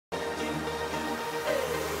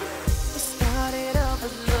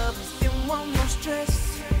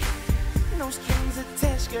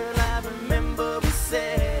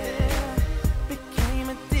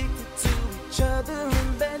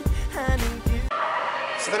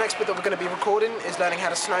So the next bit that we're going to be recording is learning how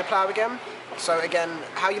to snowplow again. So again,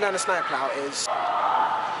 how you learn to snowplow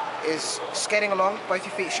is skating along, both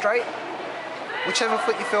your feet straight. Whichever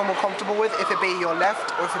foot you feel more comfortable with, if it be your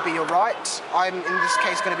left or if it be your right. I'm in this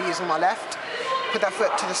case going to be using my left. Put that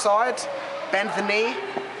foot to the side, bend the knee,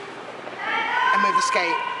 and move the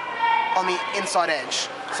skate on the inside edge.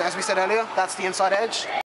 So as we said earlier, that's the inside edge.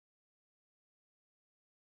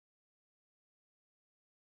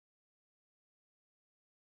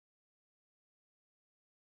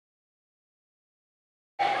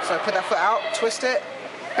 So put that foot out, twist it,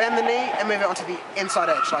 bend the knee, and move it onto the inside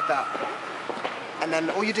edge like that. And then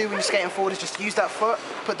all you do when you're skating forward is just use that foot,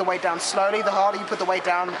 put the weight down slowly. The harder you put the weight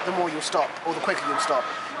down, the more you'll stop, or the quicker you'll stop.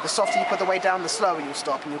 The softer you put the weight down, the slower you'll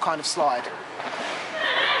stop, and you'll kind of slide.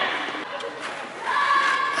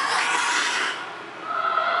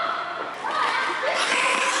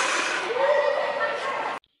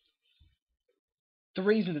 The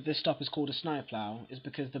reason that this stop is called a snowplow is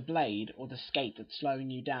because the blade, or the skate that's slowing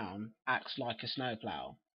you down, acts like a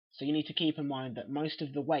snowplow. So you need to keep in mind that most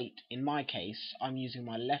of the weight, in my case, I'm using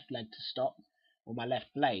my left leg to stop, or my left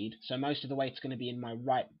blade, so most of the weight's going to be in my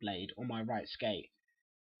right blade, or my right skate.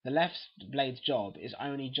 The left blade's job is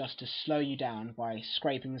only just to slow you down by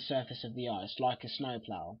scraping the surface of the ice, like a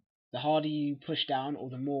snowplow. The harder you push down, or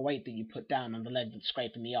the more weight that you put down on the leg that's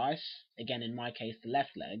scraping the ice, again in my case the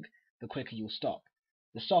left leg, the quicker you'll stop.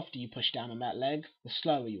 The softer you push down on that leg, the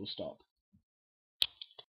slower you'll stop.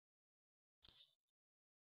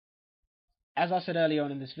 As I said earlier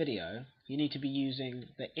on in this video, you need to be using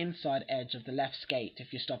the inside edge of the left skate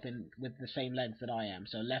if you're stopping with the same legs that I am.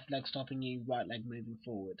 So left leg stopping you, right leg moving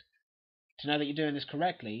forward. To know that you're doing this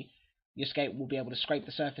correctly, your skate will be able to scrape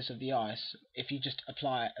the surface of the ice if you just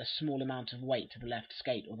apply a small amount of weight to the left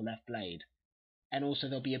skate or the left blade. And also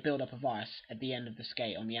there'll be a build-up of ice at the end of the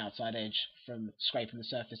skate on the outside edge from scraping the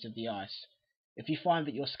surface of the ice. If you find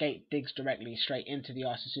that your skate digs directly straight into the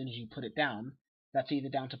ice as soon as you put it down, that's either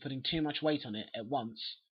down to putting too much weight on it at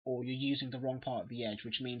once, or you're using the wrong part of the edge,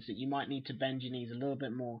 which means that you might need to bend your knees a little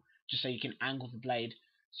bit more just so you can angle the blade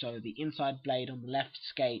so the inside blade on the left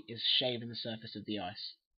skate is shaving the surface of the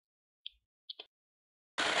ice.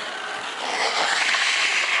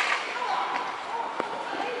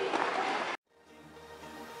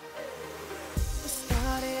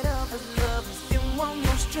 Started off as love, still want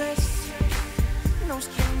no stress, no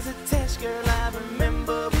strings attached, girl.